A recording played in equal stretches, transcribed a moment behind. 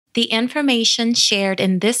The information shared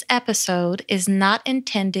in this episode is not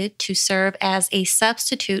intended to serve as a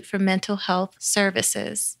substitute for mental health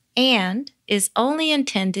services and is only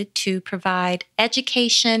intended to provide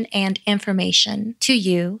education and information to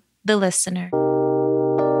you, the listener.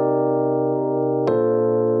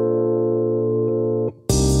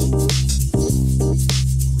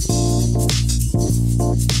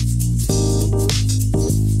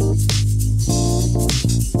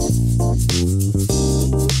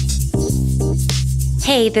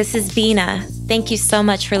 Hey, this is Vena. Thank you so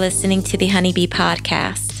much for listening to the Honeybee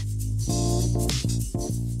Podcast.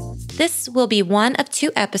 This will be one of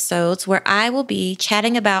 2 episodes where I will be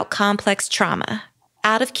chatting about complex trauma.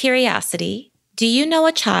 Out of curiosity, do you know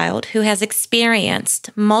a child who has experienced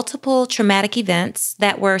multiple traumatic events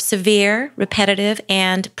that were severe, repetitive,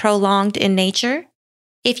 and prolonged in nature?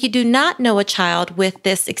 If you do not know a child with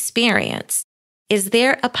this experience, is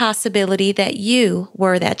there a possibility that you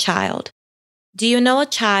were that child? Do you know a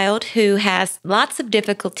child who has lots of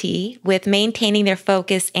difficulty with maintaining their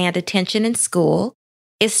focus and attention in school,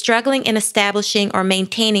 is struggling in establishing or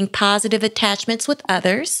maintaining positive attachments with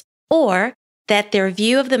others, or that their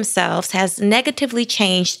view of themselves has negatively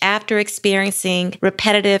changed after experiencing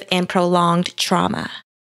repetitive and prolonged trauma?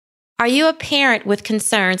 Are you a parent with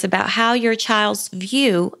concerns about how your child's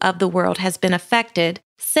view of the world has been affected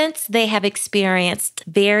since they have experienced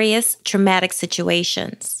various traumatic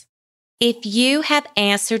situations? If you have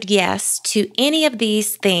answered yes to any of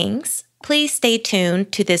these things, please stay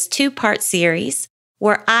tuned to this 2-part series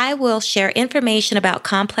where I will share information about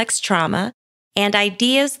complex trauma and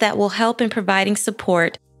ideas that will help in providing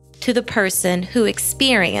support to the person who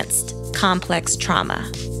experienced complex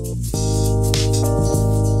trauma.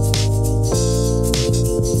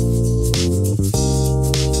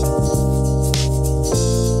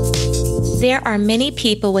 There are many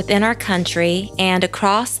people within our country and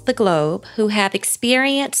across the globe who have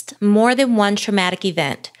experienced more than one traumatic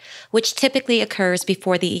event, which typically occurs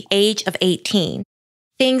before the age of 18.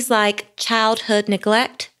 Things like childhood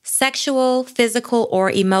neglect, sexual, physical, or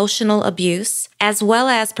emotional abuse, as well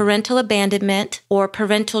as parental abandonment or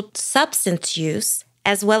parental substance use,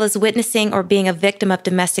 as well as witnessing or being a victim of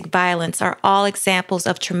domestic violence are all examples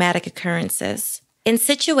of traumatic occurrences. In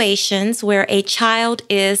situations where a child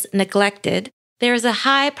is neglected, there is a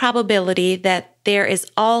high probability that there is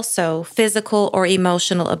also physical or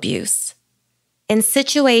emotional abuse. In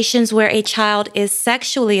situations where a child is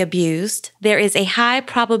sexually abused, there is a high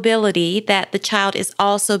probability that the child is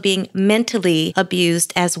also being mentally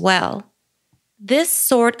abused as well. This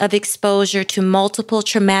sort of exposure to multiple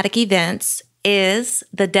traumatic events is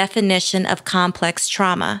the definition of complex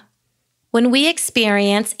trauma. When we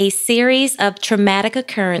experience a series of traumatic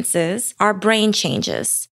occurrences, our brain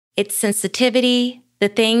changes. Its sensitivity, the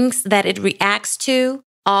things that it reacts to,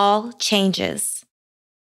 all changes.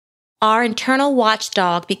 Our internal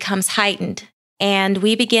watchdog becomes heightened, and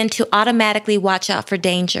we begin to automatically watch out for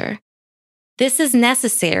danger. This is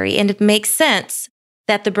necessary, and it makes sense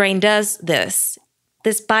that the brain does this.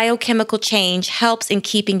 This biochemical change helps in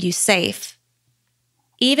keeping you safe.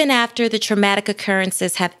 Even after the traumatic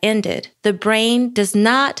occurrences have ended, the brain does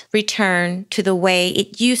not return to the way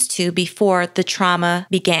it used to before the trauma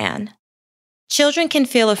began. Children can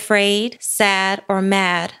feel afraid, sad, or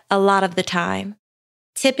mad a lot of the time,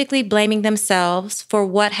 typically blaming themselves for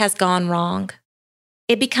what has gone wrong.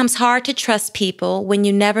 It becomes hard to trust people when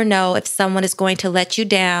you never know if someone is going to let you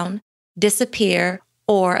down, disappear,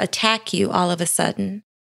 or attack you all of a sudden.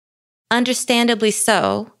 Understandably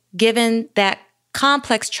so, given that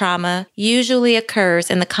complex trauma usually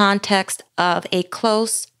occurs in the context of a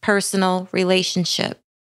close personal relationship.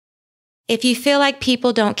 If you feel like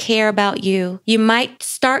people don't care about you, you might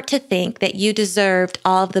start to think that you deserved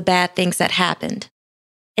all of the bad things that happened.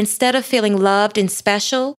 Instead of feeling loved and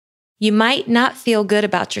special, you might not feel good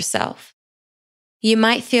about yourself. You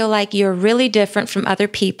might feel like you're really different from other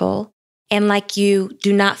people and like you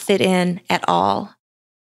do not fit in at all.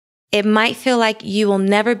 It might feel like you will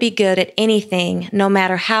never be good at anything, no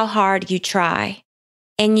matter how hard you try,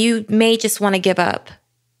 and you may just want to give up.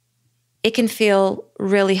 It can feel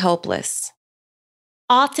really hopeless.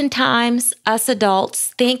 Oftentimes, us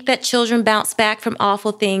adults think that children bounce back from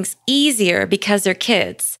awful things easier because they're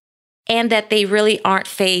kids, and that they really aren't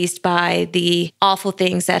fazed by the awful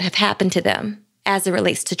things that have happened to them as it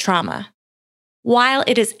relates to trauma. While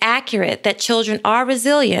it is accurate that children are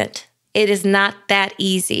resilient, it is not that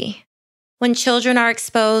easy. When children are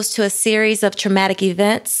exposed to a series of traumatic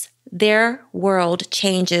events, their world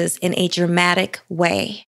changes in a dramatic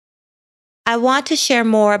way. I want to share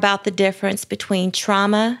more about the difference between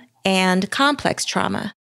trauma and complex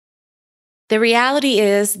trauma. The reality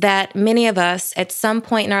is that many of us at some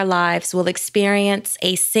point in our lives will experience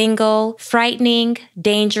a single, frightening,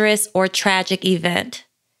 dangerous, or tragic event.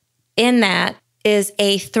 In that is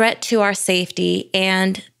a threat to our safety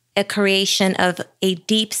and a creation of a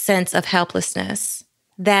deep sense of helplessness.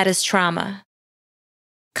 That is trauma.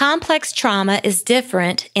 Complex trauma is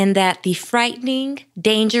different in that the frightening,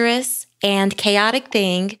 dangerous, and chaotic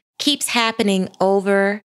thing keeps happening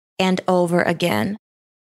over and over again.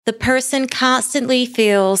 The person constantly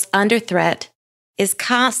feels under threat, is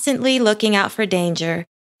constantly looking out for danger,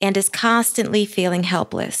 and is constantly feeling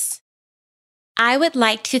helpless. I would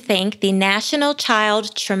like to thank the National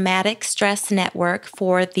Child Traumatic Stress Network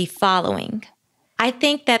for the following. I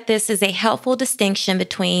think that this is a helpful distinction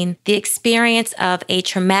between the experience of a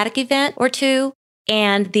traumatic event or two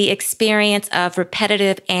and the experience of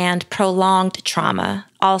repetitive and prolonged trauma,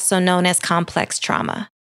 also known as complex trauma.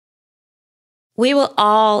 We will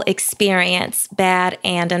all experience bad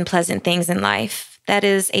and unpleasant things in life. That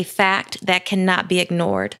is a fact that cannot be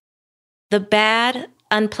ignored. The bad,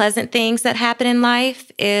 unpleasant things that happen in life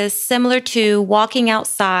is similar to walking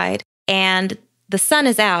outside and the sun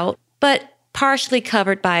is out, but partially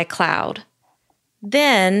covered by a cloud.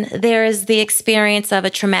 Then there is the experience of a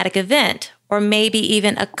traumatic event, or maybe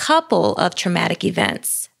even a couple of traumatic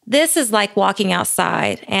events. This is like walking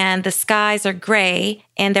outside and the skies are gray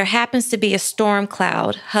and there happens to be a storm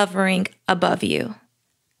cloud hovering above you.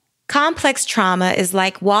 Complex trauma is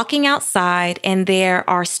like walking outside and there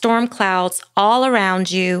are storm clouds all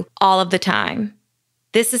around you all of the time.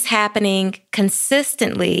 This is happening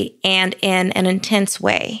consistently and in an intense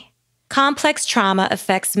way. Complex trauma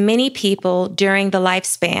affects many people during the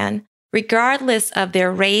lifespan, regardless of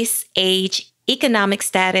their race, age, economic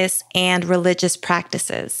status, and religious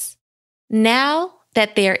practices. Now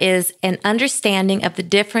that there is an understanding of the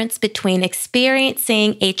difference between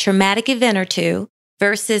experiencing a traumatic event or two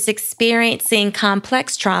versus experiencing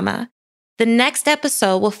complex trauma, the next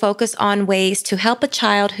episode will focus on ways to help a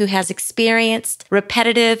child who has experienced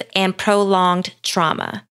repetitive and prolonged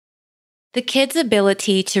trauma. The kid's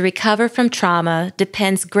ability to recover from trauma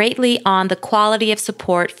depends greatly on the quality of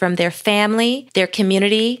support from their family, their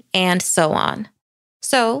community, and so on.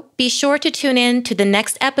 So be sure to tune in to the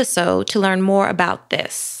next episode to learn more about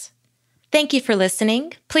this. Thank you for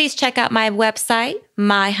listening. Please check out my website,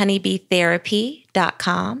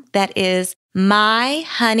 myhoneybeetherapy.com. That is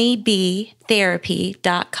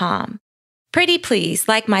myhoneybeetherapy.com. Pretty please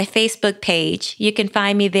like my Facebook page. You can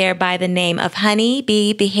find me there by the name of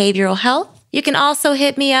Honeybee Behavioral Health. You can also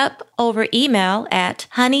hit me up over email at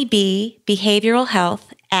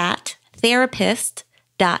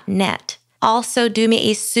honeybeebehavioralhealth@therapist.net. Also, do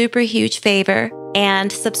me a super huge favor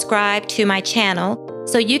and subscribe to my channel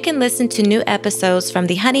so you can listen to new episodes from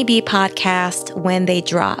the Honeybee podcast when they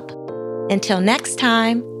drop. Until next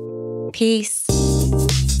time, peace.